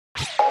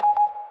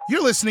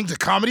You're listening to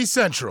Comedy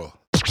Central.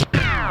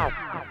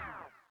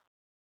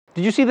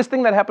 Did you see this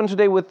thing that happened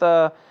today with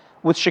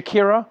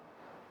Shakira?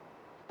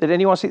 Did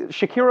anyone see?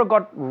 Shakira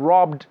got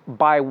robbed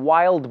by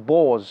wild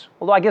boars.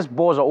 Although I guess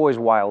boars are always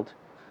wild.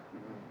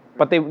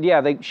 But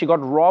she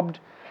got robbed.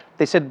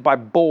 They said by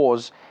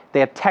boars.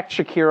 They attacked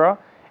Shakira,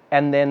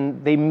 and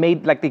then they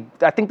made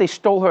I think they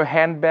stole her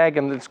handbag,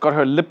 and it's got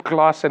her lip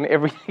gloss and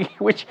everything.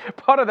 Which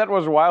part of that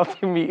was wild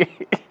to me,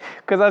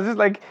 because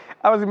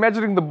I was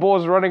imagining the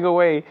boars running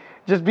away.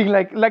 Just being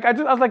I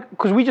was like,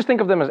 because we just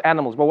think of them as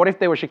animals, but what if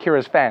they were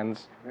Shakira's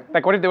fans?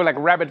 Like, what if they were like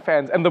rabbit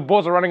fans, and the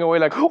boars are running away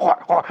like, oh,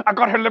 I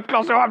got her lip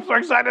gloss, oh, I'm so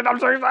excited.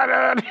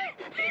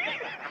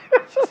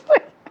 It's just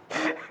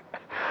like,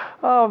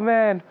 oh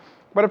man.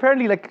 But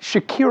apparently,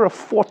 Shakira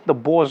fought the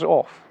boars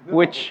off,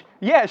 which,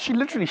 she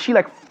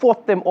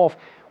fought them off,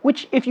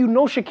 which, if you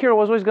know Shakira,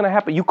 was always going to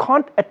happen. You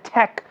can't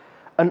attack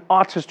an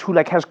artist who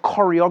has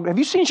choreography. Have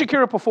you seen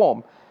Shakira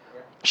perform?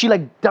 She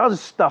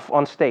does stuff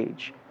on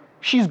stage.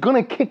 She's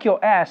gonna kick your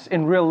ass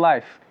in real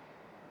life.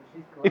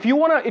 If you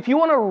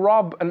wanna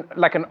rob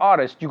an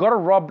artist, you gotta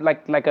rob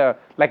like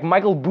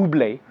Michael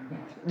Bublé.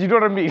 You know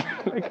what I mean?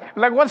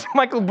 like what's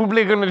Michael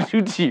Bublé gonna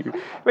do to you?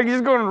 He's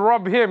gonna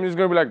rob him. He's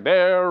gonna be like,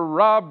 they're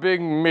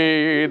robbing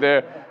me,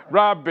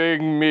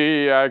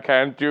 I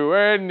can't do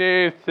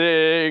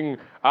anything,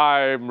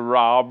 I'm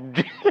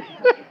robbed.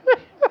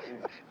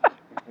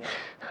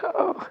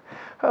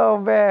 oh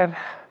man,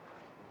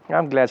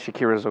 I'm glad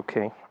Shakira's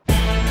okay.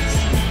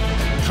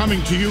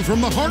 Coming to you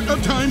from the heart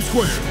of Times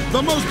Square,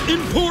 the most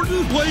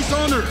important place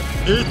on earth,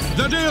 it's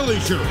The Daily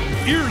Show,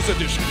 Ears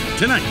Edition.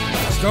 Tonight,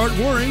 start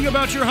worrying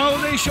about your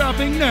holiday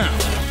shopping now.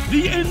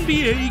 The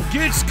NBA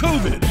gets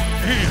COVID,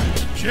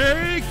 and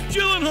Jake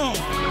Gyllenhaal.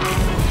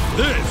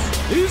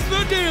 This is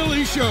The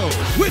Daily Show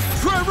with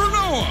Trevor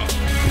Noah.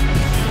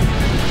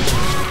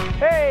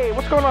 Hey,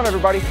 what's going on,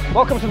 everybody?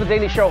 Welcome to The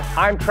Daily Show.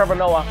 I'm Trevor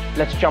Noah.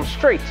 Let's jump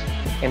straight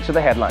into the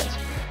headlines.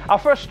 Our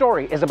first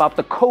story is about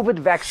the COVID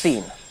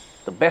vaccine.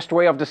 The best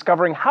way of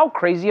discovering how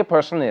crazy a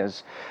person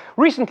is.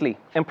 Recently,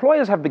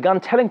 employers have begun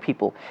telling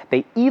people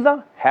they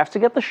either have to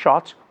get the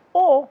shot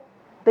or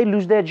they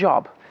lose their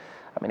job.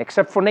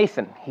 Except for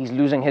Nathan. He's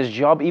losing his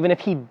job even if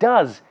he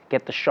does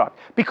get the shot.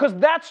 Because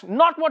that's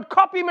not what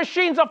copy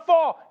machines are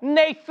for,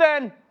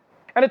 Nathan!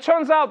 And it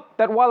turns out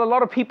that while a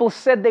lot of people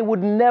said they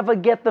would never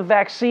get the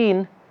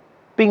vaccine,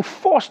 being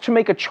forced to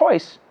make a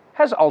choice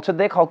has altered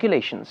their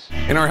calculations.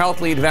 In our health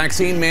lead,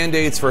 vaccine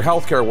mandates for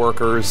healthcare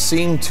workers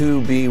seem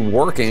to be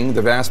working.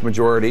 The vast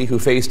majority who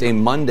faced a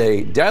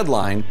Monday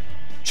deadline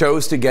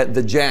chose to get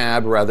the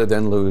jab rather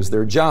than lose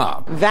their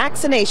job.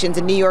 Vaccinations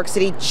in New York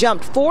City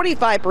jumped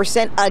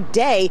 45% a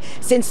day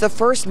since the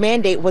first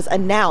mandate was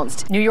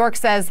announced. New York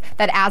says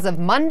that as of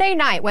Monday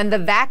night, when the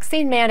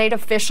vaccine mandate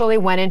officially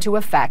went into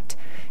effect,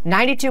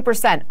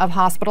 92% of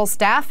hospital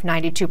staff,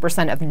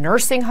 92% of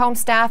nursing home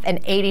staff,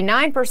 and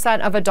 89%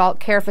 of adult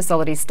care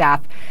facility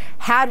staff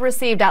had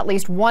received at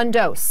least one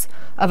dose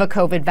of a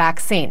COVID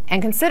vaccine.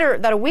 And consider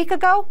that a week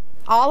ago,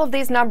 all of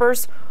these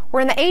numbers were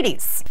in the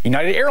 80s.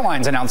 United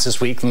Airlines announced this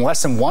week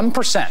less than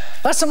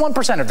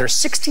 1% of their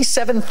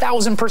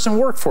 67,000 person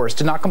workforce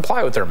did not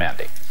comply with their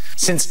mandate.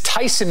 Since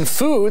Tyson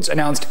Foods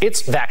announced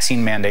its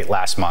vaccine mandate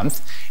last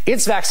month,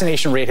 its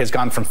vaccination rate has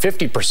gone from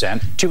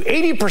 50% to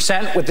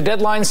 80%, with the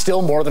deadline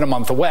still more than a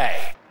month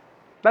away.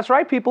 That's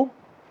right, people.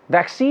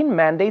 Vaccine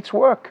mandates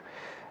work.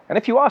 And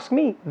if you ask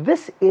me,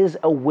 this is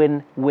a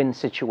win-win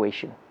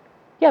situation.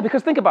 Yeah,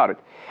 because think about it.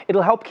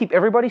 It'll help keep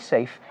everybody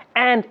safe,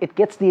 and it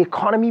gets the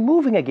economy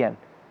moving again.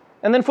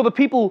 And then for the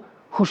people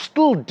who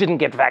still didn't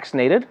get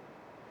vaccinated,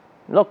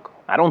 look,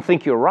 I don't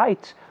think you're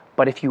right,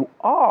 but if you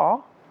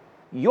are,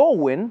 your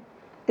win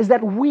is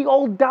that we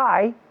all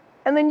die,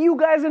 and then you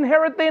guys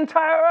inherit the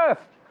entire earth.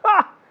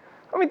 Ha!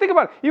 Think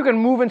about it. You can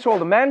move into all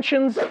the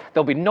mansions.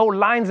 There'll be no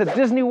lines at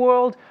Disney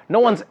World. No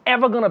one's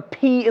ever gonna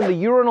pee in the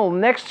urinal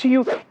next to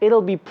you.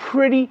 It'll be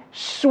pretty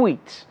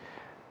sweet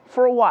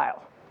for a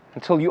while,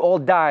 until you all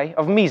die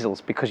of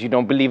measles because you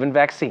don't believe in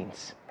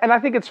vaccines. And I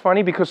think it's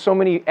funny because so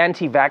many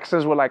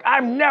anti-vaxxers were like,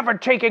 I'm never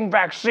taking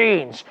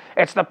vaccines.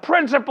 It's the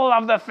principle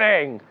of the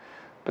thing.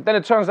 But then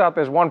it turns out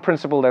there's one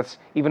principle that's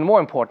even more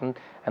important,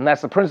 and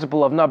that's the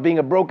principle of not being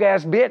a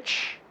broke-ass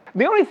bitch.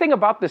 The only thing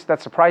about this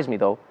that surprised me,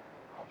 though,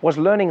 was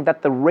learning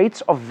that the rates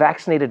of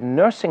vaccinated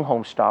nursing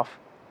home staff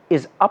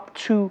is up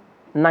to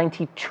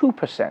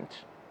 92%,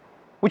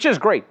 which is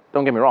great,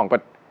 don't get me wrong,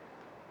 but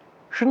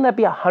shouldn't that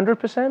be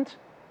 100%?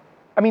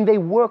 They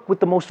work with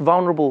the most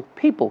vulnerable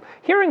people.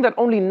 Hearing that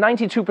only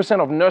 92%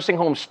 of nursing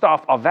home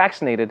staff are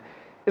vaccinated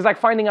is like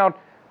finding out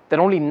that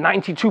only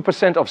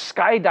 92% of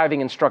skydiving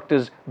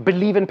instructors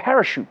believe in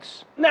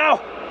parachutes. Now,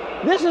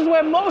 this is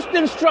where most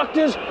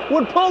instructors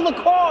would pull the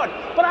cord.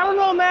 But I don't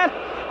know, man.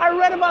 I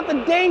read about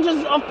the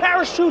dangers of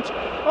parachutes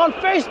on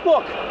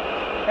Facebook.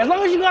 As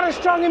long as you got a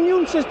strong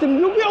immune system,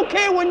 you'll be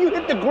okay when you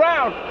hit the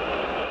ground.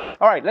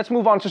 All right, let's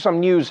move on to some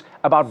news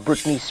about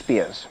Britney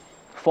Spears.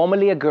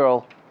 Formerly a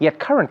girl, yet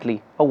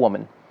currently a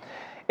woman.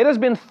 It has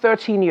been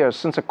 13 years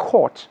since a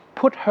court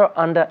put her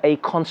under a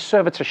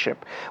conservatorship,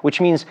 which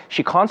means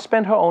she can't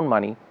spend her own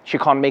money, she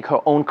can't make her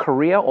own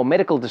career or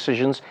medical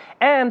decisions,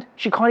 and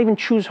she can't even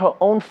choose her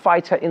own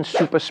fighter in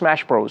Super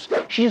Smash Bros.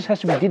 She just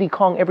has to be Diddy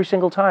Kong every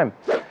single time.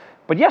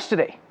 But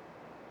yesterday,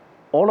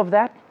 all of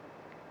that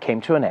came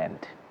to an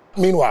end.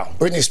 Meanwhile,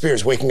 Britney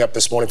Spears waking up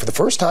this morning for the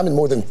first time in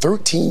more than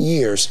 13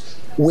 years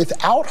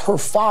without her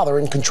father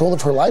in control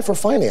of her life or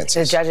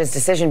finances. The judge's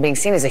decision being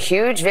seen as a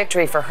huge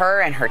victory for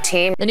her and her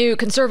team. The new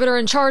conservator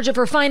in charge of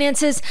her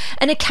finances,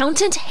 an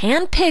accountant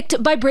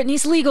handpicked by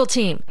Britney's legal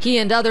team. He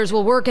and others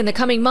will work in the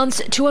coming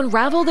months to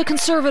unravel the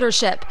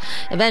conservatorship,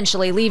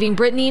 eventually leaving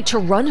Britney to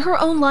run her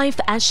own life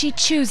as she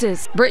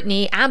chooses.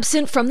 Britney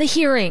absent from the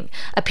hearing,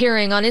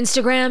 appearing on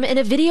Instagram in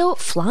a video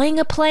flying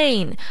a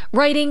plane,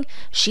 writing,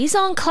 "She's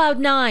on cloud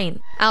 9.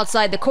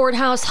 Outside the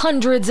courthouse,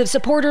 hundreds of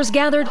supporters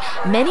gathered,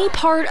 many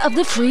part of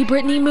the Free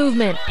Britney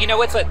movement. You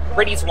know, it's what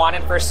Britney's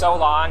wanted for so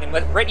long, and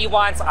what Britney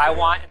wants, I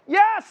want.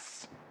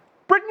 Yes!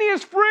 Britney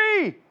is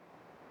free!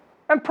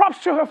 And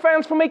props to her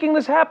fans for making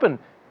this happen.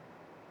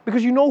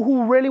 Because you know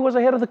who really was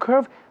ahead of the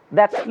curve?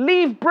 That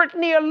leave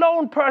Britney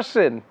alone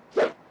person.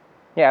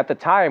 Yeah, at the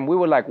time, we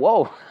were like,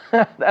 whoa,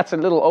 that's a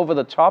little over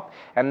the top.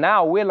 And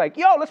now we're like,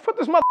 yo, let's put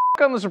this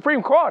motherfucker on the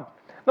Supreme Court.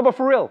 No, but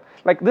for real,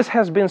 like, this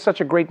has been such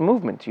a great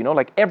movement, you know?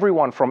 Like,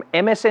 everyone from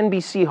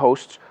MSNBC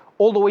hosts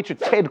all the way to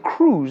Ted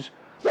Cruz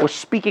was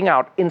speaking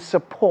out in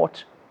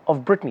support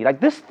of Britney. Like,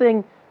 this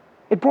thing,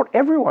 it brought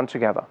everyone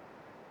together.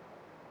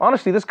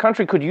 Honestly, this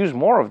country could use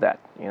more of that,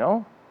 you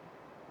know?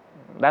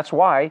 That's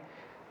why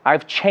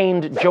I've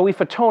chained Joey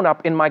Fatone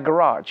up in my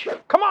garage.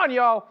 Come on,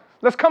 y'all.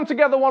 Let's come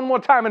together one more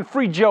time and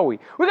free Joey.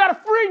 We gotta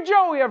free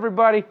Joey,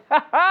 everybody.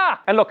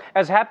 And look,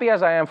 as happy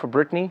as I am for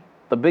Britney,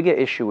 the bigger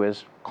issue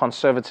is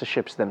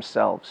conservatorships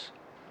themselves.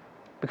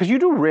 Because you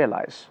do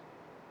realize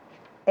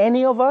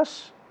any of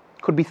us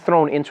could be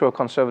thrown into a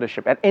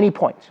conservatorship at any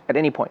point, at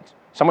any point.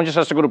 Someone just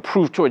has to go to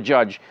prove to a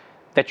judge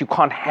that you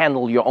can't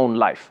handle your own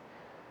life.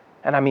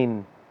 And I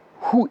mean,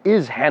 who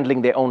is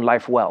handling their own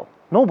life well?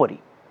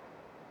 Nobody.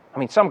 I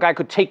mean, some guy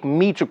could take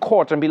me to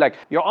court and be like,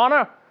 Your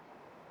Honor,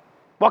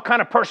 what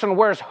kind of person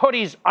wears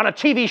hoodies on a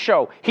TV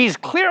show? He's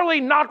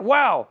clearly not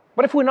well.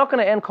 But if we're not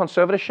going to end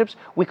conservatorships,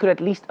 we could at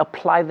least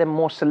apply them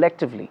more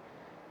selectively.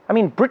 I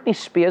mean, Britney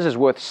Spears is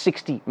worth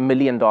 $60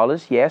 million,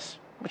 yes,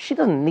 but she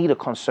doesn't need a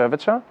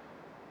conservator.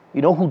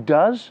 You know who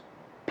does?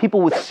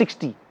 People with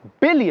 $60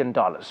 billion.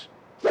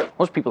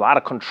 Those people are out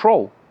of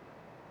control.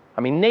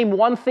 I mean, name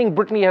one thing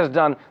Britney has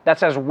done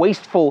that's as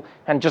wasteful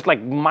and just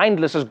like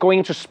mindless as going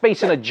into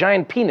space in a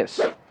giant penis.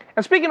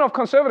 And speaking of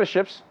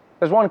conservatorships,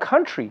 there's one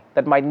country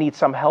that might need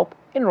some help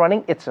in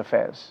running its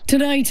affairs.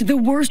 Tonight, the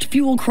worst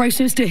fuel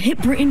crisis to hit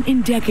Britain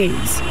in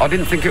decades. I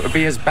didn't think it would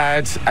be as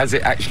bad as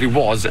it actually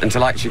was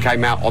until I actually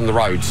came out on the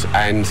roads,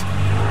 and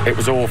it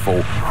was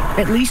awful.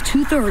 At least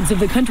 2/3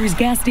 of the country's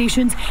gas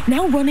stations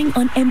now running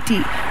on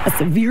empty. A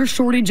severe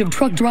shortage of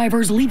truck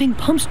drivers leaving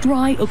pumps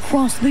dry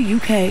across the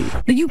UK.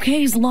 The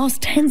UK's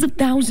lost tens of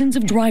thousands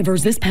of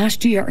drivers this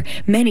past year,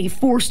 many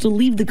forced to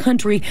leave the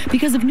country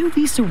because of new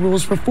visa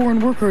rules for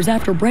foreign workers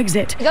after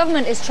Brexit. The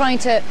government is trying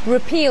to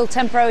repeal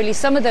temporarily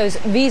some of those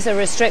visa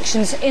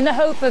restrictions in the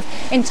hope of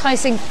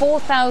enticing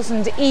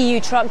 4,000 EU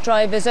truck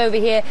drivers over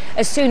here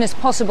as soon as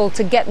possible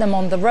to get them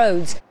on the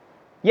roads.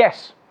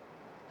 Yes,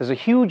 there's a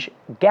huge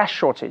gas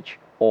shortage,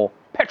 or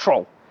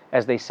petrol,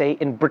 as they say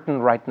in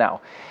Britain right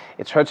now.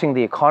 It's hurting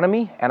the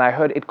economy, and I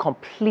heard it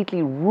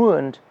completely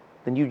ruined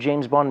the new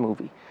James Bond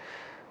movie.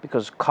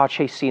 Because car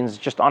chase scenes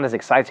just aren't as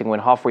exciting when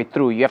halfway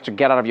through you have to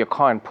get out of your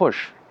car and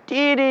push.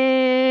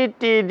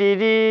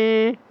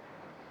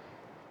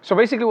 So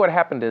basically what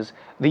happened is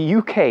the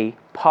UK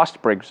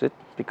passed Brexit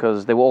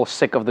because they were all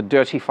sick of the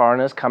dirty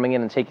foreigners coming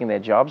in and taking their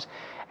jobs.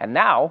 And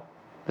now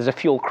there's a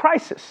fuel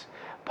crisis,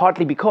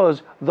 partly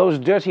because those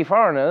dirty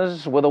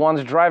foreigners were the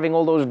ones driving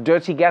all those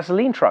dirty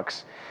gasoline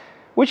trucks,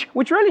 which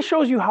really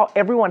shows you how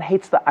everyone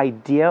hates the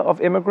idea of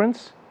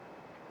immigrants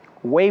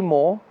way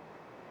more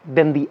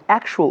than the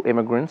actual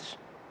immigrants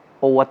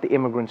or what the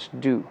immigrants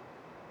do.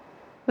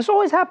 This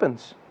always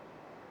happens.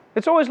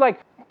 It's always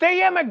like,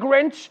 the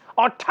immigrants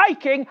are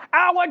taking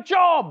our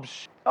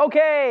jobs.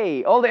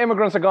 Okay, all the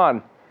immigrants are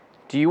gone.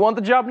 Do you want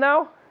the job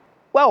now?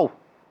 Well,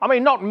 I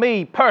mean, not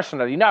me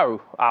personally, no.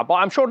 But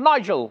I'm sure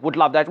Nigel would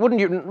love that, wouldn't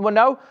you? Well,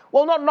 no?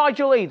 Well, not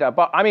Nigel either,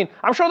 but I mean,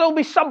 I'm sure there'll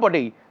be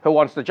somebody who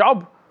wants the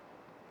job.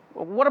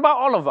 What about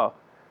Oliver?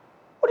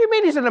 What do you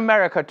mean he's in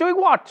America? Doing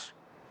what?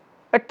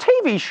 A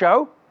TV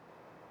show?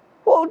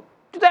 Well,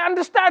 do they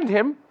understand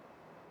him?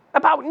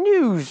 About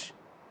news?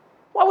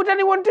 Why would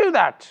anyone do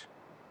that?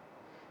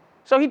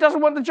 So he doesn't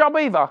want the job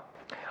either.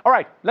 All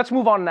right, let's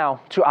move on now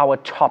to our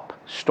top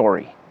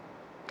story.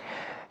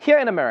 Here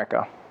in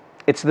America,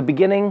 it's the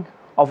beginning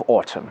of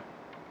autumn,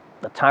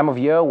 the time of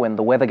year when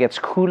the weather gets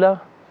cooler,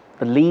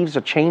 the leaves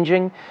are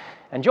changing,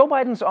 and Joe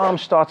Biden's arm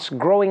starts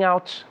growing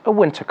out a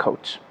winter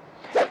coat.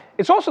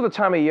 It's also the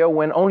time of year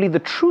when only the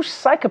true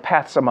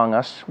psychopaths among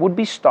us would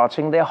be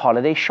starting their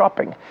holiday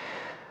shopping.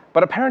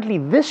 But apparently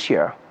this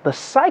year, the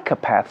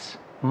psychopaths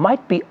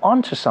might be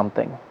onto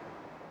something.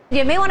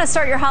 You may want to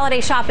start your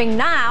holiday shopping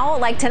now,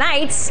 like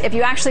tonight, if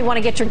you actually want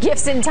to get your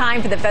gifts in time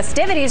for the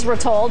festivities, we're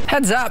told.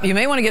 Heads up, you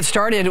may want to get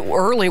started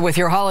early with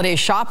your holiday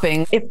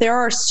shopping. If there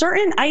are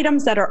certain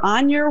items that are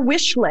on your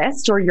wish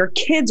list or your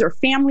kids or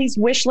family's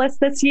wish list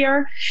this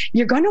year,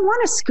 you're going to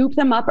want to scoop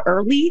them up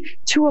early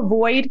to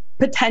avoid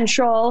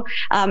potential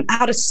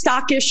out of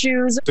stock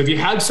issues. So if you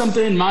have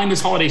something in mind this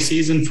holiday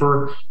season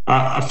for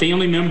a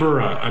family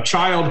member, a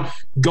child,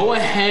 go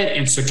ahead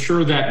and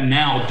secure that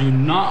now. Do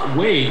not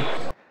wait.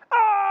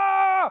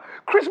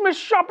 Christmas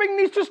shopping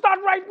needs to start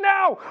right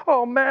now.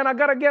 Oh man, I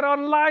gotta get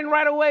online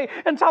right away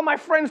and tell my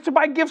friends to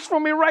buy gifts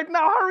for me right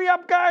now. Hurry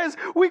up, guys.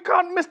 We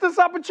can't miss this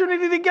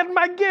opportunity to get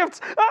my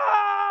gifts.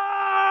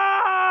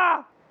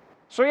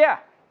 So yeah,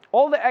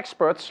 all the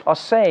experts are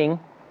saying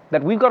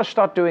that we've got to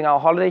start doing our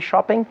holiday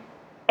shopping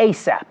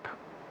ASAP,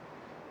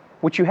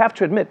 which you have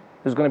to admit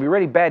is going to be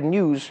really bad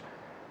news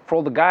for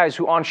all the guys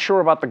who aren't sure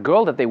about the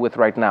girl that they're with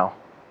right now.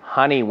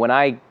 Honey, when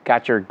I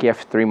got your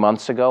gift 3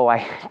 months ago,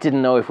 I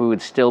didn't know if we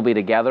would still be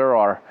together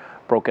or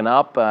broken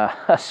up,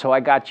 so I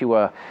got you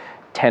a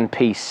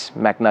 10-piece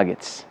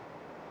McNuggets.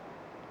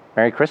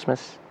 Merry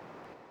Christmas.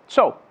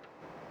 So,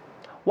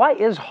 why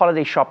is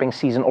holiday shopping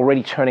season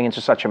already turning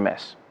into such a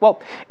mess?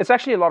 Well, it's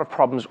actually a lot of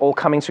problems all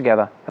coming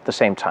together at the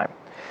same time.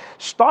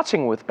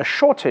 Starting with a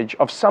shortage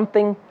of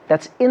something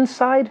that's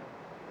inside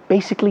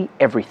basically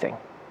everything.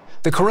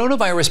 The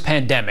coronavirus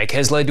pandemic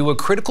has led to a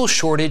critical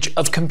shortage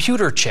of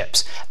computer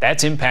chips.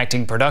 That's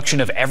impacting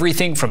production of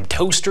everything from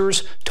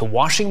toasters to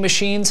washing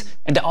machines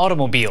and to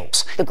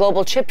automobiles. The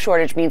global chip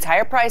shortage means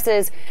higher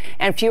prices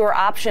and fewer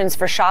options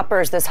for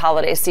shoppers this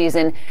holiday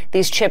season.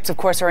 These chips, of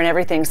course, are in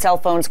everything: cell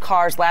phones,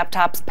 cars,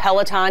 laptops,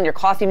 Peloton, your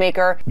coffee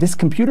maker. This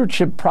computer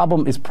chip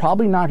problem is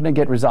probably not going to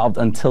get resolved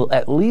until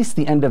at least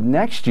the end of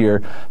next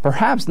year,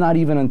 perhaps not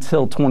even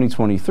until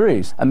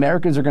 2023.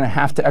 Americans are going to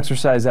have to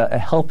exercise a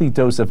healthy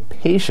dose of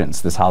patience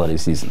this holiday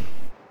season.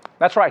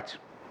 That's right.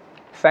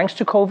 Thanks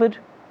to COVID,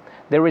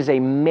 there is a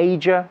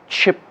major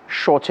chip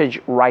shortage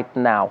right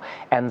now.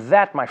 And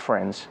that, my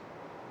friends,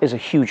 is a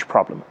huge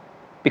problem.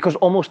 Because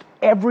almost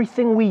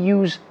everything we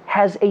use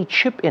has a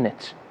chip in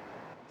it.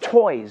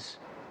 Toys,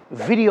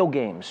 video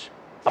games,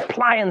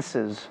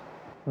 appliances,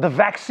 the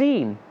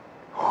vaccine.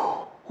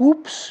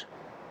 Oops.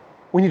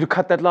 We need to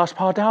cut that last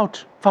part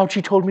out.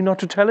 Fauci told me not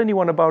to tell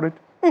anyone about it.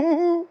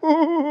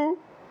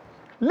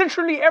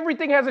 Literally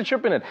everything has a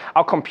chip in it.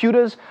 Our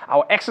computers,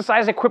 our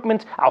exercise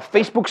equipment, our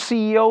Facebook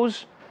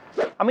CEOs.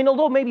 I mean,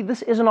 although maybe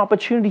this is an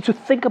opportunity to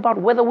think about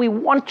whether we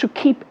want to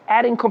keep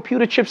adding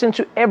computer chips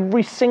into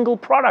every single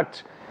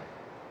product.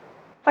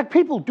 Like,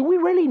 people, do we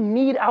really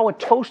need our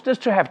toasters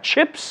to have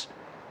chips?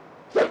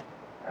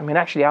 I mean,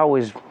 actually, I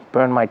always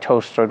burn my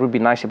toast, so it would be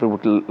nice if it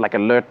would, like,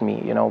 alert me,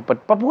 you know.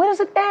 But where does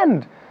it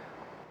end?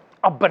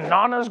 A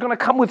banana is gonna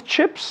come with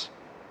chips?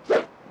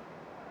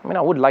 I mean,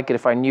 I would like it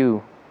if I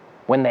knew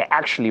when they're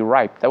actually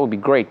ripe. That would be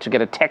great to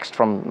get a text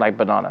from my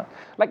banana.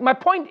 Like, my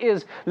point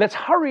is, let's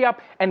hurry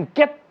up and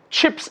get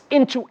chips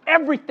into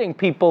everything,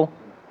 people.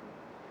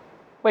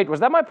 Wait,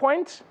 was that my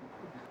point?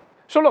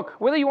 So look,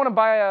 whether you want to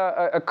buy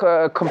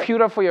a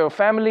computer for your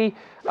family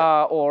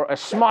or a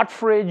smart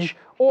fridge,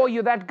 or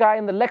you're that guy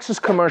in the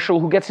Lexus commercial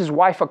who gets his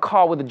wife a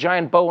car with a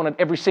giant bow on it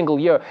every single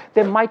year,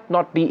 there might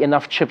not be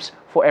enough chips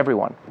for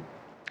everyone.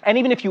 And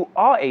even if you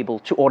are able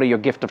to order your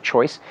gift of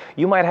choice,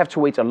 you might have to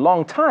wait a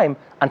long time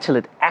until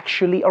it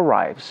actually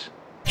arrives.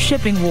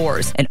 Shipping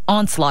wars, an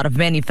onslaught of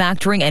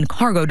manufacturing and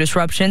cargo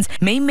disruptions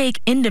may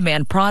make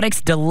in-demand products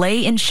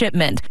delay in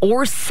shipment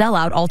or sell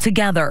out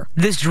altogether.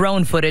 This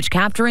drone footage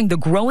capturing the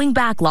growing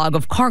backlog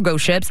of cargo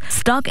ships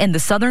stuck in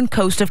the southern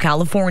coast of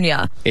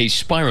California. A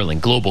spiraling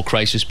global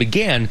crisis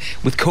began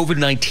with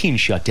COVID-19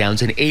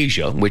 shutdowns in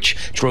Asia, which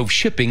drove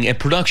shipping and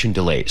production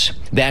delays.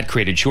 That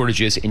created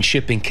shortages in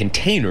shipping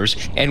containers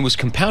and was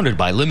compounded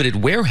by limited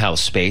warehouse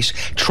space,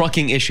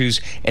 trucking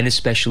issues, and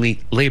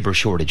especially labor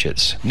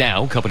shortages.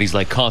 Now, companies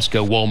like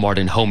Costco, Walmart,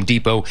 and Home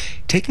Depot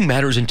taking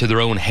matters into their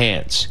own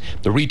hands.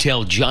 The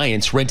retail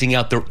giants renting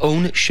out their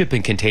own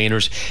shipping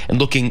containers and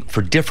looking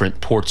for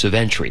different ports of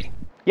entry.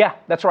 Yeah,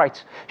 that's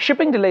right.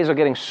 Shipping delays are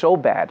getting so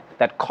bad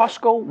that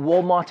Costco,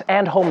 Walmart,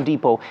 and Home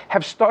Depot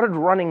have started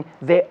running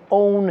their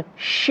own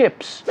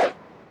ships,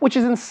 which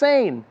is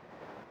insane.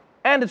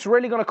 And it's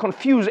really going to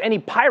confuse any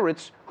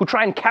pirates who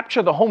try and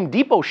capture the Home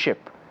Depot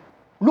ship.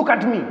 Look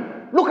at me.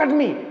 Look at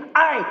me.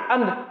 I am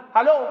the...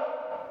 Hello?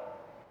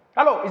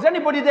 Hello, is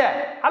anybody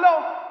there?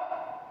 Hello?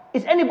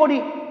 Is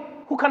anybody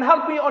who can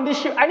help me on this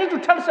ship? I need to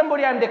tell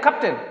somebody I'm the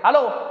captain.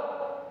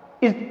 Hello?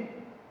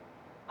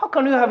 How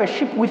can you have a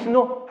ship with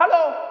no...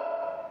 Hello?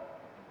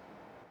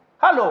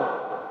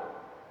 Hello?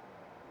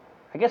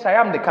 I guess I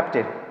am the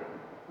captain.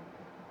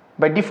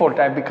 By default,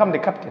 I've become the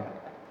captain.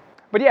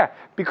 But yeah,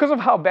 because of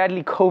how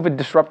badly COVID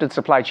disrupted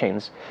supply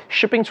chains,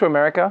 shipping to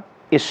America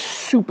is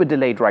super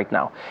delayed right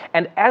now.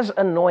 And as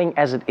annoying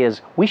as it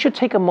is, we should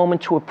take a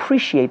moment to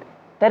appreciate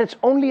that it's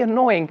only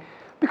annoying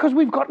because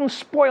we've gotten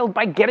spoiled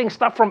by getting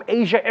stuff from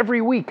Asia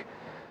every week.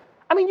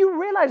 I mean,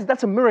 you realize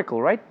that's a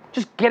miracle, right?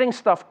 Just getting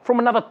stuff from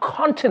another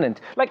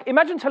continent. Like,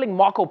 imagine telling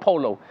Marco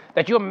Polo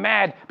that you're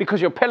mad because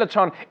your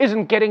Peloton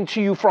isn't getting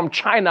to you from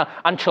China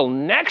until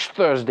next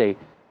Thursday.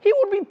 He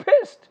would be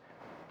pissed.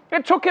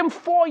 It took him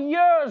 4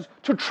 years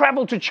to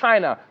travel to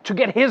China to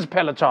get his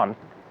Peloton.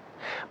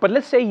 But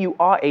let's say you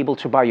are able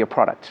to buy your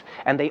product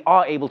and they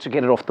are able to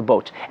get it off the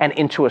boat and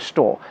into a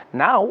store.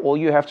 Now, all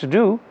you have to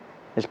do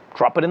is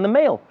drop it in the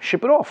mail,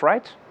 ship it off,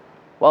 right?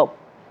 Well,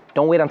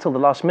 don't wait until the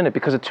last minute,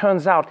 because it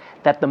turns out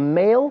that the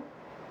mail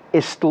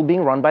is still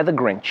being run by the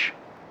Grinch.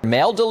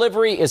 Mail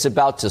delivery is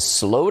about to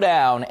slow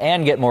down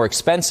and get more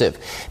expensive.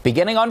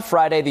 Beginning on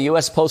Friday, the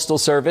U.S. Postal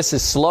Service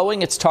is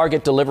slowing its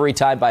target delivery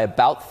time by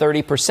about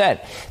 30%.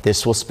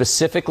 This will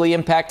specifically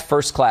impact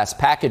first-class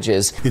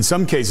packages. In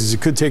some cases,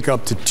 it could take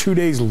up to 2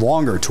 days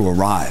longer to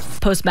arrive.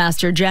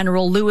 Postmaster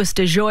General Louis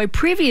DeJoy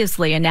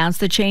previously announced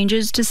the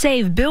changes to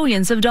save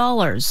billions of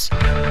dollars.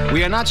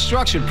 We are not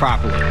structured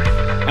properly,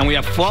 and we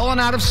have fallen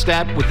out of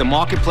step with the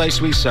marketplace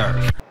we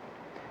serve.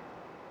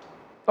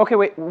 Okay,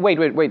 wait.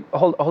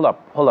 Hold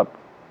up.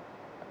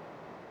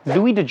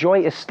 Louis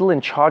DeJoy is still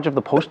in charge of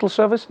the Postal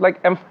Service? Like,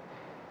 am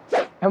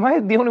I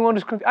the only one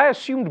who's confused? I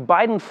assumed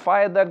Biden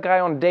fired that guy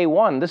on day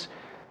one. This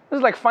is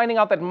like finding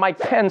out that Mike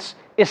Pence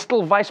is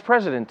still vice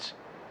president.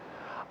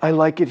 I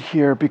like it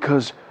here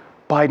because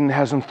Biden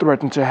hasn't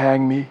threatened to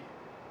hang me.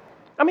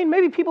 I mean,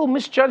 maybe people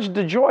misjudged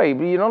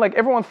DeJoy. You know, like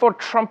everyone thought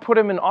Trump put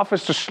him in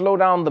office to slow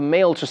down the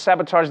mail to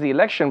sabotage the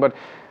election, but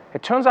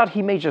it turns out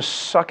he may just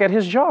suck at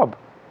his job.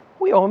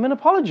 We owe him an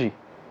apology.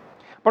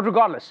 But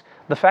regardless,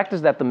 the fact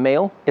is that the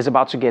mail is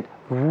about to get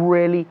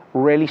really,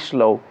 really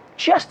slow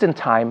just in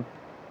time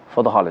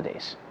for the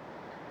holidays.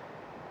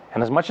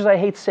 And as much as I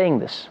hate saying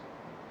this,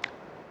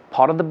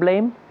 part of the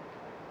blame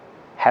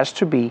has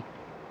to be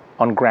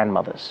on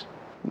grandmothers.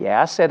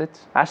 Yeah, I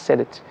said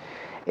it.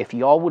 If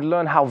y'all would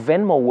learn how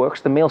Venmo works,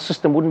 the mail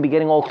system wouldn't be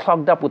getting all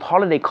clogged up with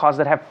holiday cards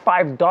that have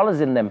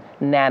 $5 in them,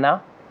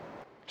 Nana.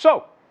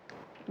 So,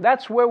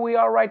 that's where we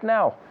are right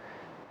now.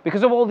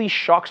 Because of all these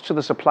shocks to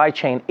the supply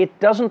chain, it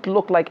doesn't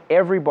look like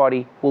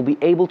everybody will be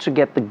able to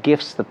get the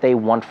gifts that they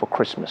want for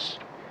Christmas.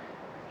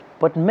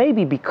 But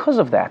maybe because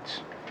of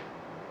that,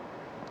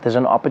 there's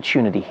an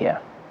opportunity here.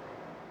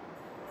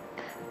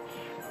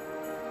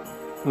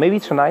 Maybe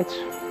tonight,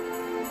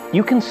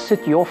 you can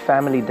sit your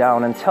family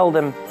down and tell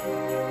them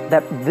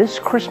that this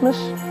Christmas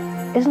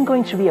isn't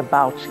going to be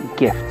about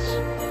gifts.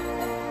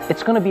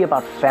 It's going to be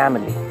about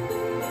family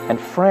and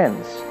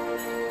friends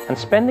and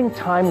spending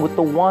time with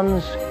the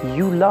ones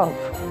you love.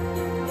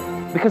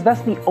 Because that's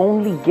the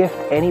only gift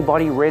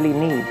anybody really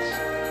needs.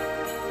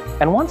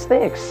 And once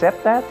they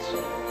accept that,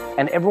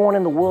 and everyone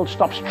in the world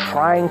stops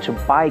trying to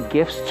buy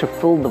gifts to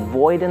fill the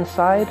void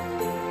inside,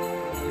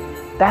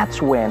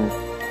 that's when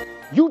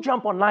you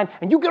jump online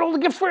and you get all the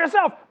gifts for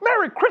yourself.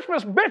 Merry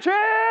Christmas,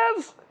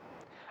 bitches!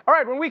 All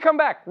right, when we come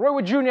back, Roy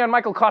Wood Jr. and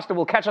Michael Costa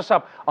will catch us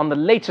up on the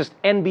latest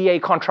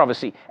NBA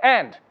controversy.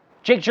 And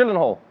Jake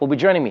Gyllenhaal will be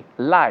joining me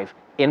live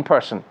in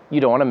person. You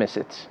don't want to miss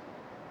it.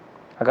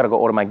 I gotta go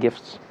order my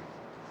gifts.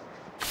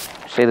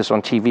 I say this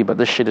on TV, but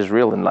this shit is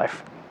real in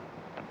life.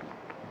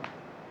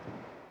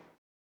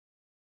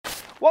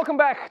 Welcome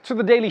back to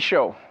The Daily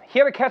Show.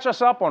 Here to catch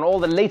us up on all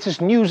the latest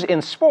news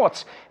in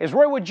sports is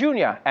Roy Wood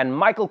Jr. and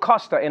Michael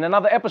Costa in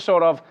another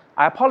episode of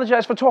I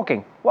Apologize for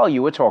Talking While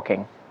You Were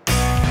Talking.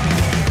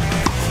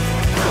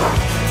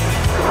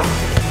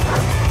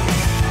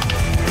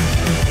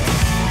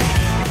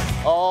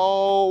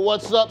 Oh,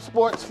 what's up,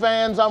 sports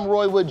fans? I'm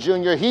Roy Wood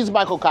Jr. He's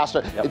Michael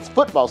Costa. Yep. It's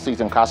football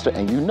season, Costa,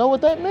 and you know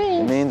what that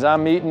means. It means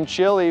I'm eating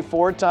chili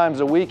 4 times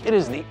a week. It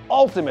is the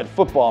ultimate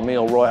football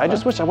meal, Roy. I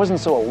just wish I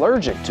wasn't so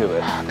allergic to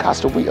it.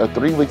 Costa, we are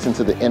 3 weeks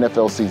into the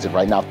NFL season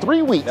right now.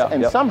 3 weeks,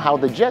 and somehow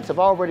the Jets have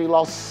already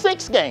lost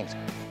 6 games.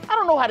 I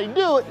don't know how they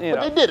do it,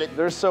 but they did it.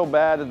 They're so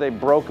bad that they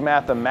broke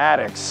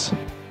mathematics.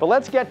 But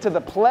let's get to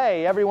the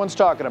play everyone's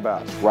talking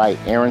about. Right,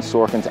 Aaron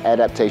Sorkin's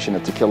adaptation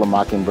of To Kill a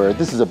Mockingbird.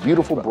 This is a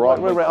beautiful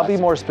Broadway I'll be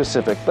more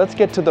specific. Let's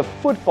get to the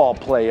football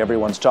play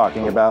everyone's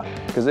talking about,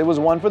 because it was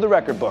one for the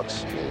record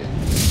books.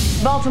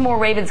 Baltimore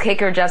Ravens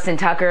kicker Justin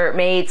Tucker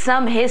made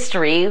some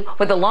history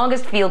with the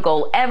longest field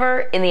goal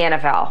ever in the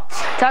NFL.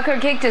 Tucker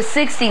kicked a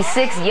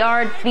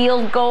 66-yard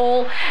field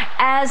goal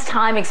as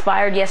time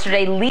expired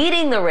yesterday,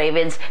 leading the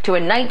Ravens to a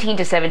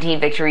 19-17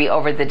 victory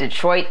over the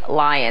Detroit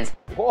Lions.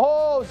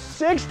 Whoa,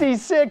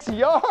 66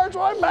 yards?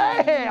 What,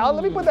 man?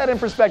 Let me put that in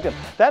perspective.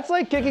 That's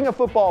like kicking a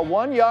football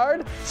 1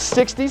 yard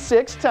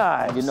 66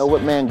 times. You know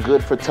what, man?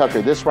 Good for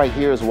Tucker. This right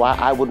here is why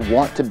I would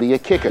want to be a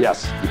kicker.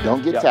 Yes. You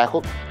don't get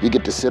tackled. You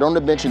get to sit on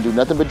the bench and do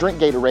nothing but drink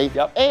Gatorade.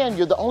 Yep. And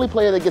you're the only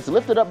player that gets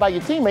lifted up by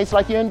your teammates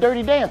like you're in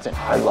Dirty Dancing.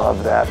 I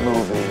love that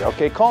movie.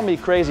 Okay, call me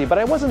crazy, but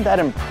I wasn't that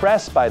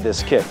impressed by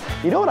this kick.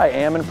 You know what I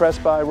am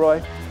impressed by,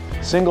 Roy?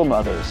 Single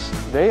mothers.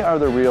 They are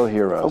the real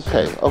heroes.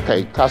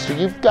 Okay, Costa,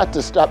 you've got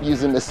to stop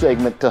using this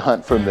segment to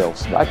hunt for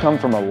MILFs. I come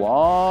from a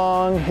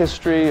long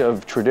history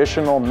of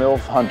traditional MILF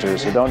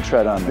hunters, so don't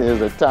tread on me.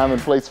 There's a time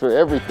and place for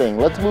everything.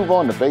 Let's move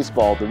on to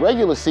baseball. The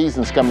regular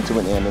season's coming to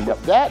an end, and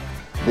with that,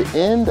 the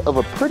end of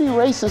a pretty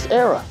racist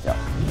era.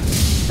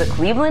 the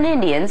Cleveland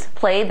Indians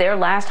play their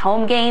last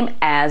home game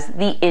as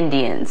the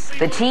Indians.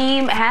 The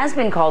team has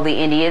been called the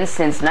Indians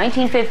since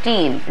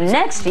 1915.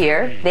 Next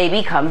year, they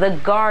become the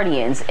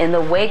Guardians in the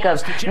wake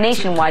of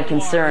nationwide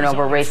concern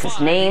over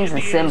racist names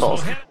and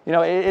symbols. You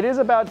know, it is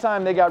about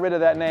time they got rid of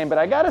that name, but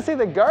I gotta say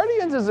the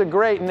Guardians is a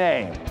great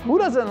name. Who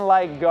doesn't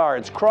like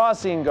guards,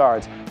 crossing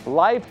guards,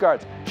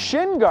 lifeguards,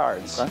 shin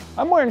guards? Okay.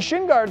 I'm wearing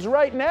shin guards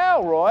right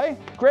now, Roy.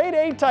 Grade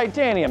A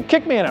titanium.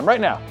 Kick me in them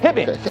right now. Hit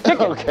me. Okay. Kick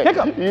it. Okay. Kick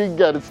them. You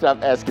gotta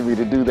stop asking me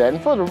to do that.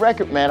 And for the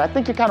record, man, I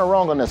think you're kind of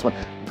wrong on this one.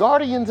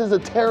 Guardians is a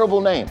terrible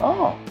name.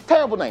 Oh.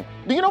 Terrible name.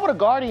 Do you know what a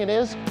guardian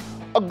is?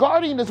 A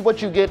guardian is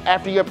what you get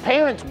after your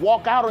parents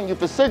walk out on you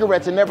for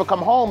cigarettes and never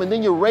come home, and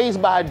then you're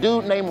raised by a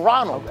dude named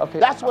Ronald. Okay.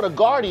 That's what a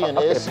guardian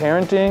is.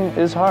 Parenting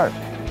is hard,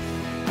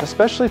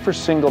 especially for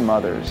single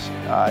mothers.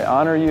 I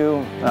honor you,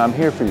 and I'm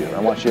here for you. I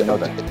want you to know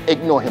that.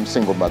 Ignore him,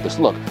 single mothers.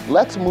 Look,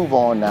 let's move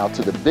on now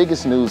to the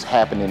biggest news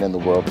happening in the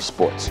world of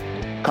sports.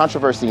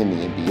 Controversy in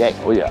the NBA.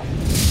 Oh, yeah.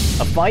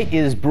 A fight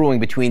is brewing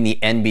between the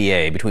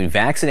NBA, between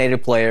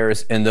vaccinated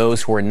players and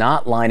those who are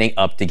not lining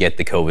up to get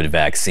the COVID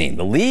vaccine.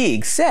 The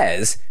league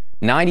says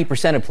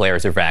 90% of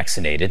players are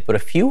vaccinated, but a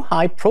few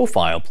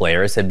high-profile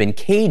players have been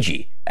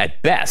cagey at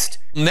best.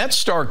 Nets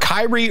star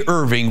Kyrie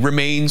Irving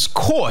remains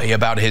coy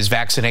about his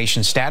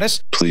vaccination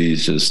status.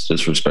 Please just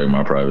respect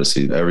my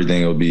privacy.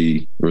 Everything will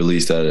be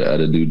released at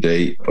a due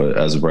date, but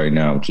as of right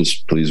now,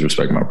 just please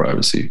respect my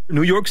privacy.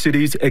 New York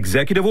City's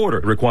executive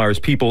order requires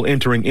people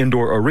entering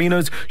indoor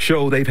arenas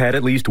show they've had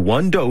at least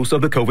one dose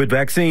of the COVID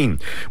vaccine.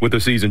 With the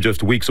season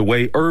just weeks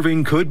away,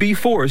 Irving could be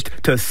forced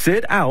to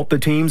sit out the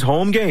team's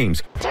home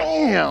games.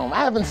 Damn, I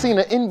haven't seen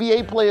an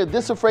NBA player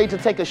this afraid to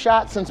take a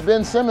shot since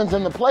Ben Simmons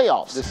in the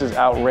playoffs. This is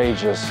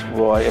outrageous,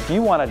 Roy. If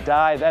you want to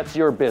die, that's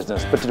your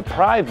business. But to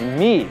deprive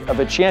me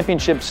of a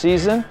championship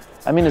season,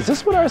 I mean, is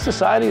this what our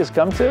society has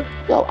come to?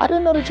 Yo, I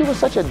didn't know that you were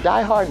such a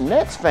diehard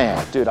Nets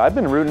fan. Dude, I've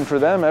been rooting for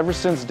them ever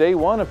since day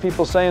one of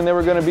people saying they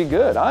were going to be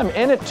good. I'm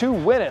in it to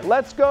win it.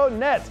 Let's go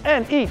Nets,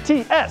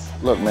 N-E-T-S.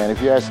 Look, man,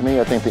 if you ask me,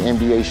 I think the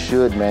NBA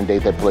should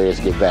mandate that players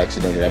get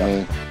vaccinated. I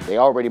mean, they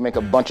already make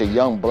a bunch of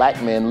young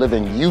black men live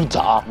in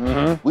Utah.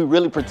 Mm-hmm. We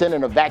really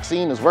pretending a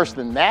vaccine is worse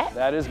than that?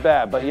 That is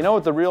bad. But you know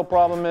what the real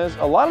problem is?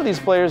 A lot of these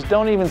players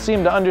don't even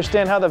seem to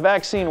understand how the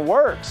vaccine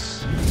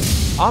works.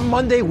 On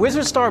Monday,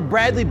 Wizards star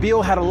Bradley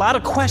Beal had a lot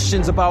of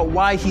questions about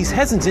why he's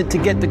hesitant to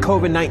get the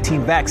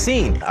COVID-19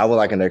 vaccine. I would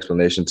like an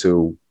explanation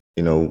to,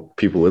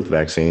 people with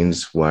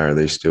vaccines. Why are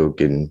they still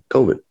getting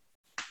COVID?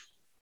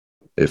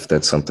 If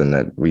that's something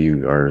that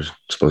we are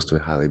supposed to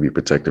highly be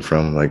protected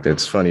from. Like,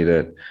 it's funny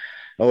that,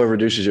 it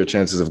reduces your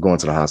chances of going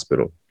to the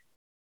hospital.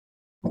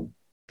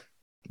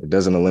 It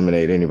doesn't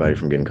eliminate anybody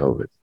from getting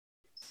COVID,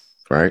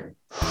 right?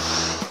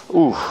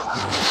 Ooh.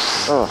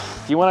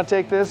 Do you want to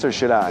take this or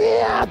should I?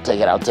 Yeah,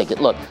 I'll take it.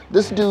 Look,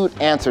 this dude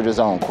answered his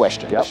own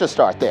question. Yep. Let's just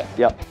start there.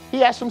 Yep.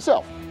 He asked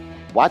himself,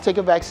 why take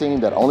a vaccine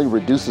that only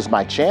reduces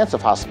my chance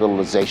of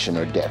hospitalization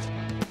or death?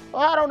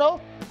 Well, I don't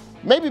know.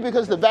 Maybe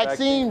because the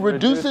vaccine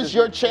reduces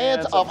your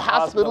chance of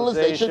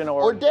hospitalization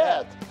or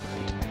death.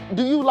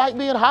 Do you like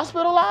being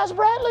hospitalized,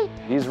 Bradley?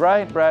 He's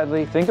right,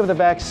 Bradley. Think of the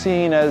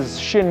vaccine as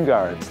shin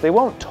guards. They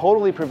won't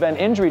totally prevent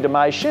injury to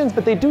my shins,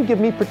 but they do give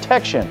me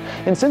protection.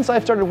 And since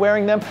I've started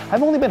wearing them,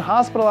 I've only been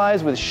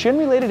hospitalized with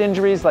shin-related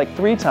injuries like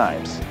 3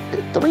 times.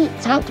 3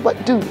 times?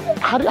 But dude,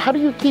 how do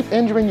you keep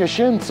injuring your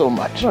shins so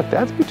much? Look,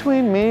 that's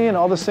between me and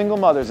all the single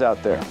mothers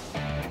out there.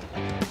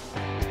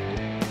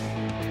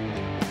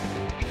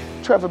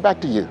 Trevor, back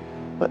to you.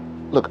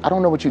 Look, I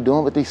don't know what you're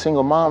doing with these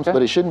single moms,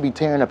 but it shouldn't be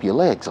tearing up your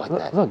legs like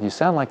that. Look, you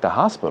sound like the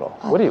hospital.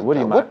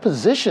 Oh, what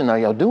position are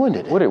y'all doing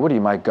it in? What are you,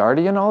 my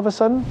guardian all of a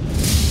sudden?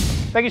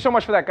 Thank you so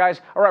much for that,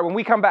 guys. All right, when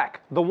we come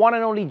back, the one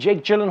and only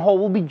Jake Gyllenhaal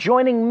will be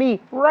joining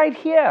me right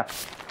here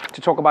to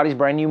talk about his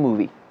brand new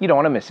movie. You don't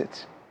want to miss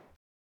it.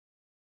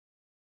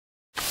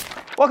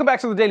 Welcome back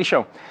to The Daily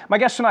Show. My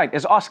guest tonight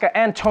is Oscar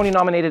and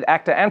Tony-nominated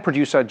actor and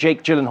producer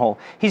Jake Gyllenhaal.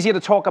 He's here to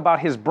talk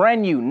about his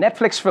brand new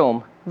Netflix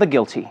film, The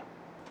Guilty.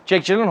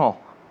 Jake Gyllenhaal.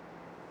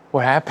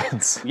 What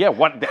happens? Yeah,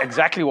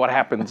 exactly what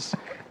happens.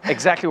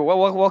 Exactly.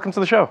 Well, welcome to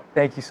the show.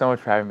 Thank you so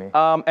much for having me.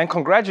 And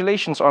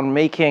congratulations on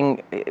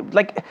making,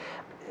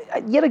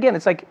 yet again,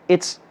 it's a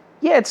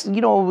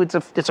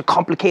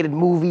complicated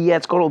movie. Yeah,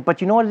 it's got,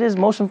 but you know what it is?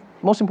 Most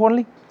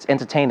importantly, it's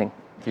entertaining.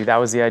 Dude, that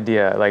was the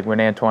idea. Like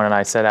when Antoine and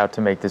I set out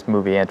to make this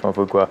movie, Antoine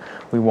Fuqua,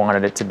 we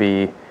wanted it to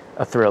be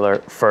a thriller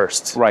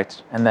first. Right.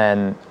 And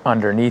then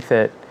underneath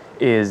it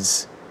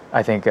is,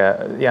 I think,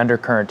 the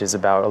undercurrent is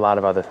about a lot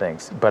of other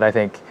things. But I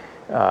think,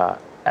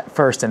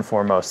 first and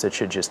foremost, it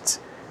should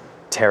just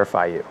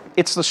terrify you.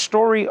 It's the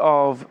story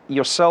of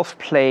yourself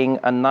playing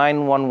a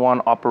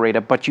 911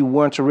 operator, but you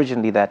weren't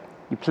originally that.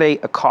 You play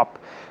a cop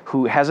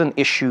who has an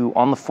issue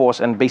on the force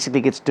and basically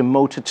gets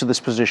demoted to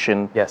this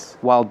position. Yes.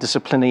 While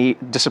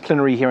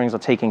disciplinary hearings are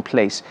taking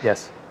place.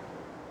 Yes.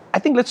 I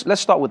think let's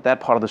start with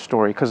that part of the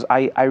story, because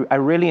I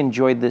really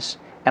enjoyed this,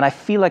 and I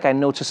feel like I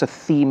notice a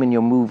theme in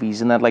your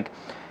movies, in that, like,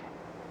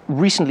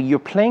 recently you're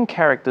playing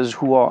characters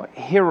who are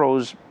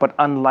heroes but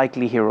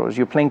unlikely heroes.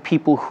 You're playing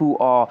people who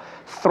are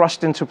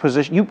thrust into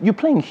position. You're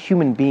playing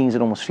human beings,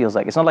 it almost feels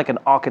like. It's not like an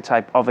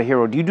archetype of a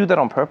hero. Do you do that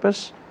on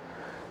purpose?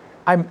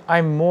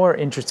 I'm more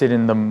interested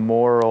in the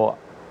moral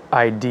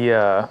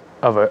idea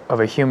of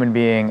a human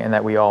being and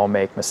that we all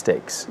make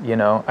mistakes. You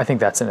know, I think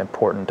that's an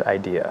important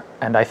idea.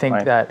 And I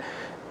think that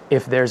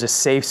if there's a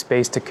safe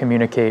space to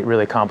communicate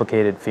really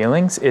complicated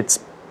feelings, it's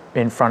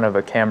in front of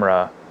a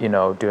camera, you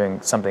know,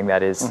 doing something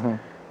that is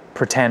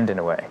pretend in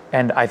a way.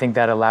 And I think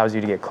that allows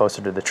you to get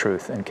closer to the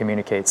truth and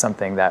communicate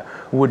something that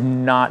would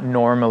not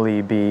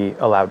normally be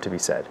allowed to be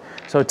said.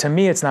 So to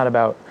me, it's not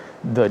about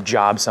the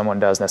job someone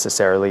does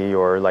necessarily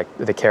or like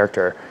the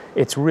character.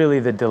 It's really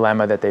the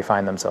dilemma that they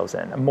find themselves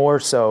in. More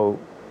so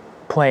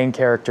playing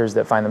characters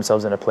that find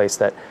themselves in a place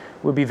that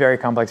would be very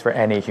complex for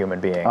any human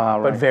being,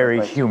 but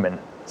very human.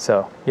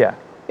 So, yeah.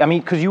 I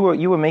mean, because you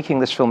were making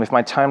this film, if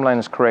my timeline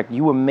is correct,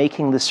 you were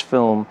making this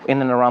film in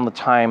and around the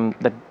time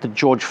that the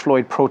George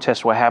Floyd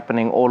protests were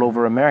happening all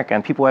over America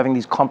and people were having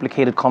these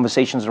complicated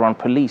conversations around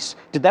police.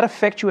 Did that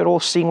affect you at all,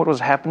 seeing what was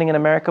happening in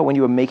America when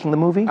you were making the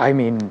movie? I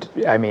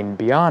mean,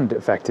 beyond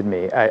affected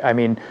me. I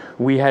mean,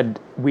 we had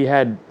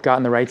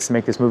gotten the rights to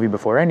make this movie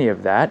before any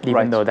of that,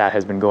 even though that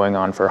has been going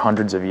on for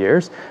hundreds of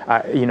years.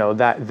 You know,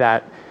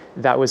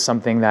 that was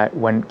something that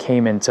when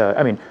came into,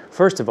 I mean,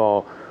 first of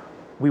all,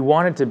 we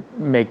wanted to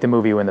make the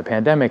movie when the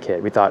pandemic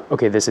hit. We thought,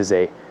 okay, this is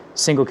a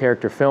single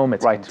character film.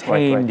 It's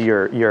contained.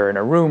 You're in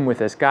a room with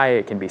this guy.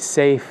 It can be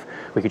safe.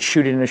 We could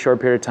shoot it in a short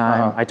period of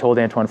time. I told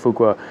Antoine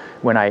Fuqua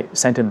when I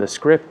sent him the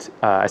script,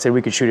 I said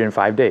we could shoot it in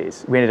 5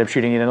 days. We ended up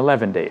shooting it in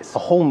 11 days. The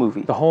whole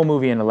movie? The whole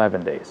movie in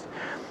 11 days.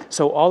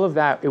 So all of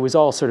that, it was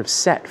all sort of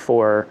set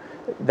for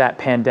that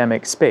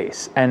pandemic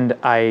space. And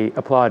I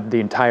applaud the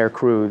entire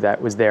crew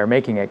that was there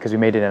making it because we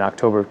made it in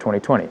October of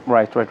 2020.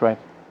 Right.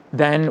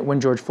 Then when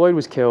George Floyd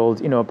was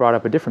killed, you know, it brought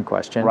up a different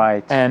question.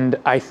 Right. And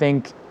I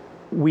think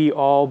we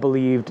all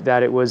believed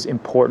that it was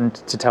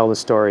important to tell the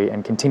story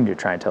and continue to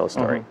try and tell the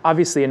story.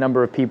 Obviously, a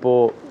number of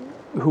people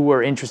who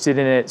were interested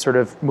in it sort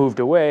of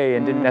moved away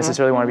and didn't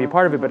necessarily want to be a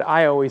part of it. But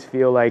I always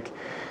feel like,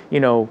 you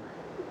know,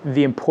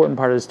 the important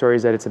part of the story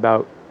is that it's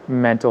about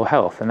mental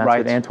health. And that's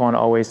what Antoine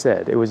always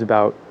said. It was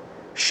about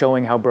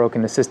showing how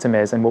broken the system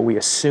is and what we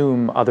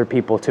assume other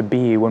people to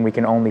be when we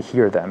can only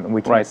hear them and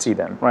we can't see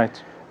them.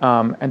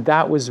 And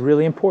that was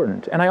really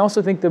important. And I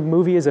also think the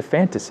movie is a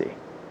fantasy.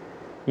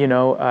 You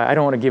know, I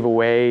don't want to give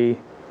away,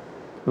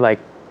 like,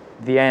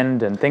 the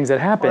end and things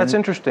that happen. Well, that's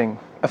interesting.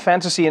 A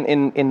fantasy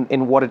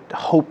in what it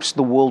hopes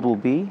the world will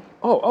be?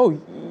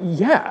 Oh,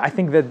 yeah. I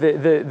think that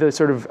the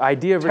sort of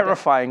idea of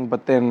terrifying,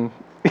 but then...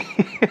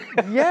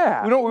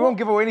 yeah. We won't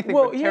give away anything,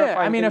 but terrifying. Yeah,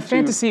 I mean, a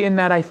fantasy in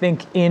that I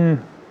think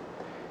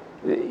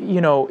you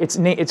know,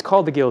 it's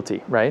called The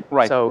Guilty, right?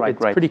 So it's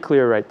pretty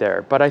clear right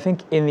there. But I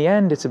think in the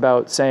end, it's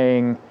about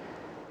saying,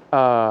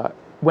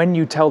 when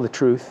you tell the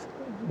truth,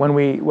 when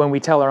we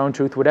tell our own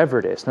truth, whatever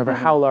it is, no matter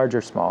how large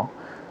or small,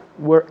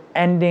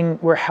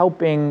 we're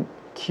helping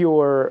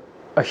cure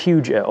a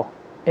huge ill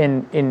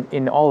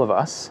in all of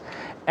us.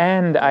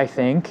 And I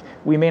think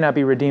we may not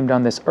be redeemed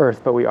on this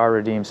earth, but we are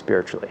redeemed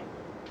spiritually.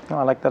 Oh,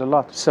 I like that a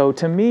lot. So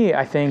to me,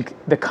 I think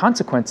the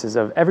consequences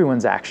of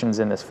everyone's actions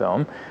in this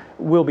film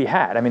will be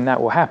had. I mean, that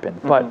will happen.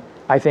 But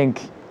I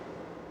think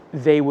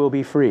they will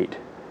be freed.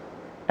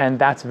 And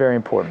that's very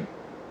important.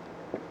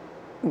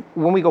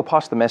 When we go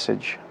past the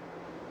message,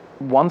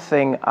 one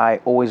thing I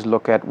always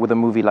look at with a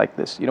movie like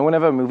this, you know,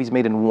 whenever a movie's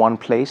made in one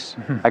place,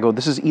 I go,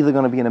 this is either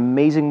going to be an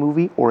amazing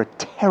movie or a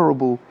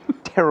terrible,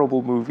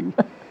 terrible movie.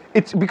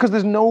 It's because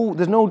there's no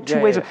two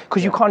ways,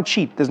 because you can't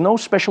cheat. There's no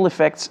special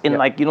effects in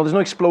like, you know, there's no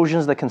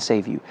explosions that can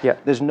save you.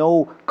 There's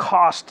no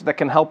cast that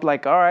can help,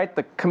 like, all right,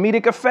 the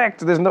comedic effect.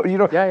 There's no, you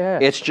know,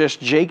 it's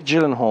just Jake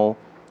Gyllenhaal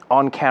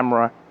on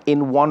camera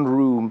in one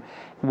room.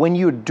 When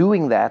you're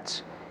doing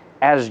that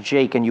as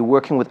Jake and you're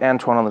working with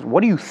Antoine on this,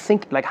 what do you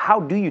think, like, how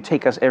do you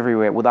take us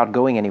everywhere without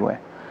going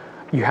anywhere?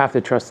 You have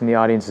to trust in the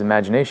audience's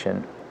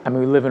imagination. I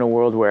mean, we live in a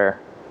world where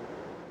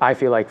I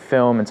feel like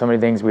film and so many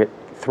things, we get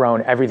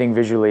thrown everything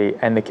visually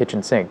and the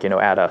kitchen sink, you know,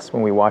 at us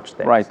when we watch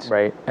things,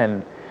 right?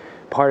 And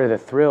part of the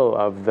thrill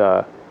of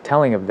the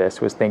telling of this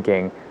was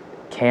thinking,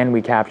 can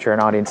we capture an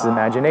audience's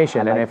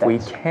imagination? And if we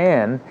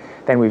can,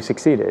 then we've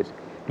succeeded,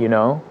 you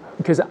know?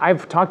 Because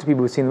I've talked to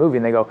people who've seen the movie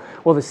and they go,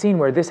 well, the scene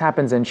where this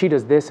happens and she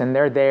does this and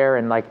they're there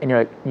and you're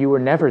like, you were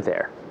never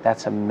there.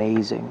 That's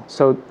amazing.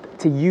 So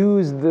to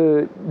use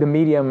the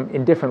medium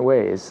in different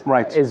ways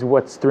is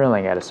what's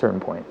thrilling at a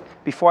certain point.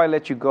 Before I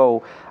let you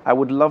go, I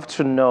would love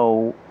to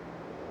know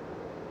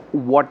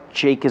what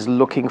Jake is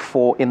looking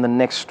for in the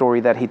next story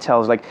that he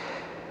tells. Like,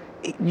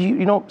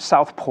 you know,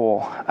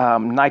 Southpaw,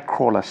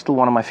 Nightcrawler, still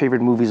one of my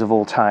favorite movies of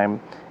all time.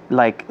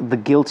 Like, The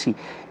Guilty.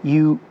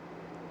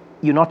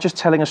 You're not just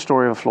telling a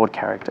story of a flawed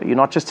character. You're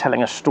not just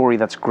telling a story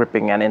that's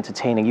gripping and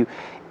entertaining.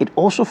 It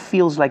also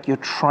feels like you're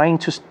trying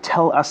to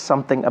tell us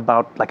something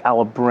about, like,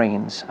 our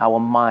brains,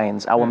 our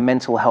minds, our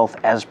mental health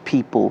as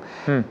people.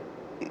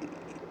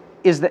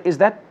 Is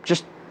that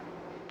just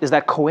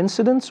that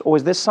coincidence, or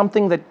is there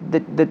something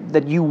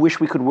that you wish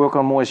we could work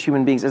on more as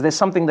human beings? Is there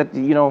something that,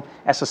 you know,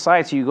 as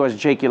society, you go as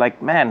Jake, you're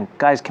like, man,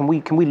 guys, can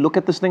we look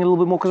at this thing a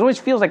little bit more? Because it always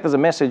feels like there's a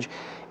message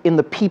in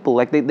the people,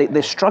 like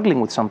they're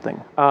struggling with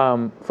something.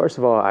 First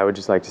of all, I would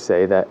just like to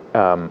say that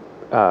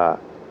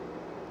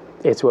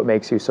it's what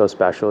makes you so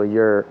special.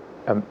 You're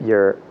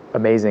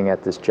amazing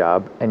at this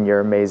job, and you're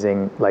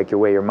amazing, like, your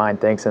way your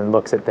mind thinks and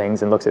looks at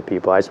things and looks at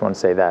people. I just want to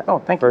say that. Oh,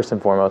 thank you. First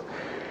and foremost.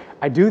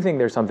 I do think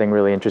there's something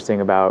really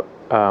interesting about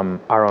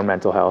our own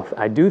mental health.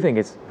 I do think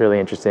it's really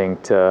interesting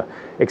to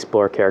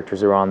explore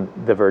characters who are on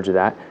the verge of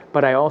that.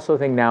 But I also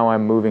think now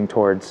I'm moving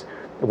towards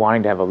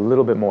wanting to have a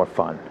little bit more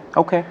fun.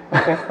 Okay.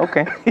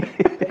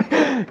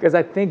 Because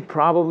I think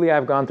probably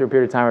I've gone through a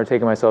period of time where I've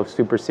taken myself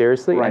super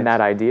seriously and that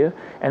idea,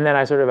 and then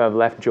I sort of have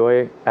left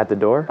joy at the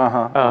door.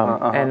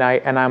 And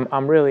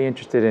I'm really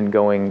interested in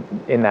going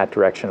in that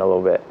direction a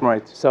little bit.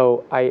 Right.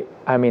 So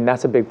I mean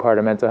that's a big part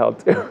of mental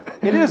health too.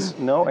 It is.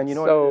 No, and you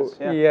know what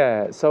it is.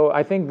 Yeah. So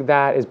I think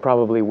that is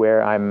probably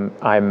where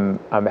I'm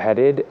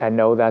headed. I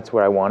know that's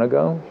where I want to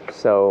go.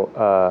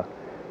 So.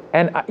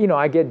 And you know,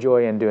 I get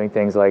joy in doing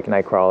things like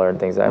Nightcrawler and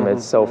things. I mean,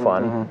 it's so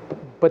fun.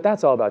 But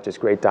that's all about just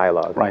great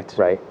dialogue. Right.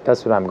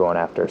 That's what I'm going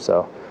after.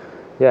 So,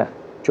 yeah,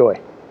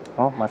 joy.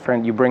 Well, my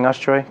friend, you bring us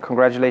joy.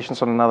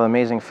 Congratulations on another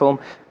amazing film.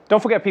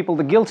 Don't forget, people,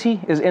 The Guilty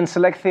is in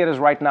select theaters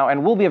right now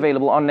and will be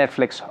available on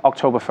Netflix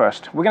October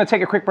 1st. We're going to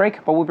take a quick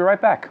break, but we'll be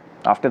right back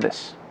after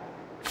this.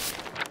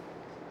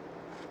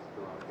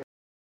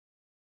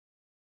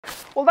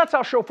 Well, that's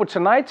our show for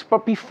tonight.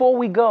 But before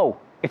we go,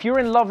 if you're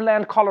in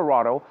Loveland,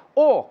 Colorado,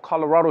 or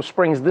Colorado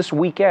Springs this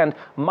weekend,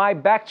 my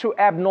Back to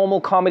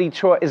Abnormal comedy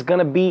tour is going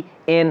to be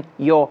in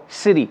your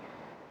city.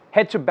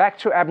 Head to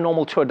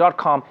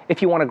backtoabnormaltour.com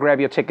if you want to grab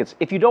your tickets.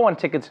 If you don't want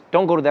tickets,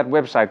 don't go to that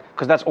website,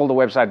 because that's all the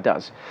website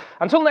does.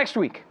 Until next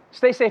week,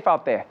 stay safe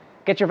out there,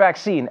 get your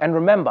vaccine, and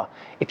remember,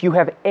 if you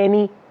have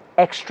any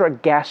extra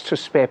gas to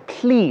spare,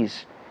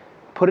 please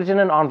put it in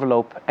an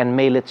envelope and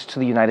mail it to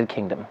the United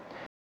Kingdom.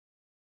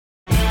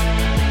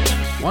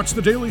 Watch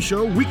The Daily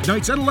Show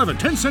weeknights at 11,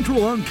 10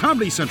 Central on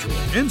Comedy Central,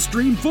 and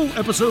stream full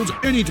episodes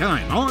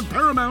anytime on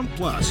Paramount+.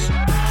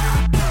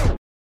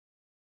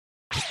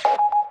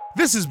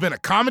 This has been a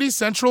Comedy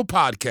Central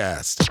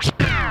podcast.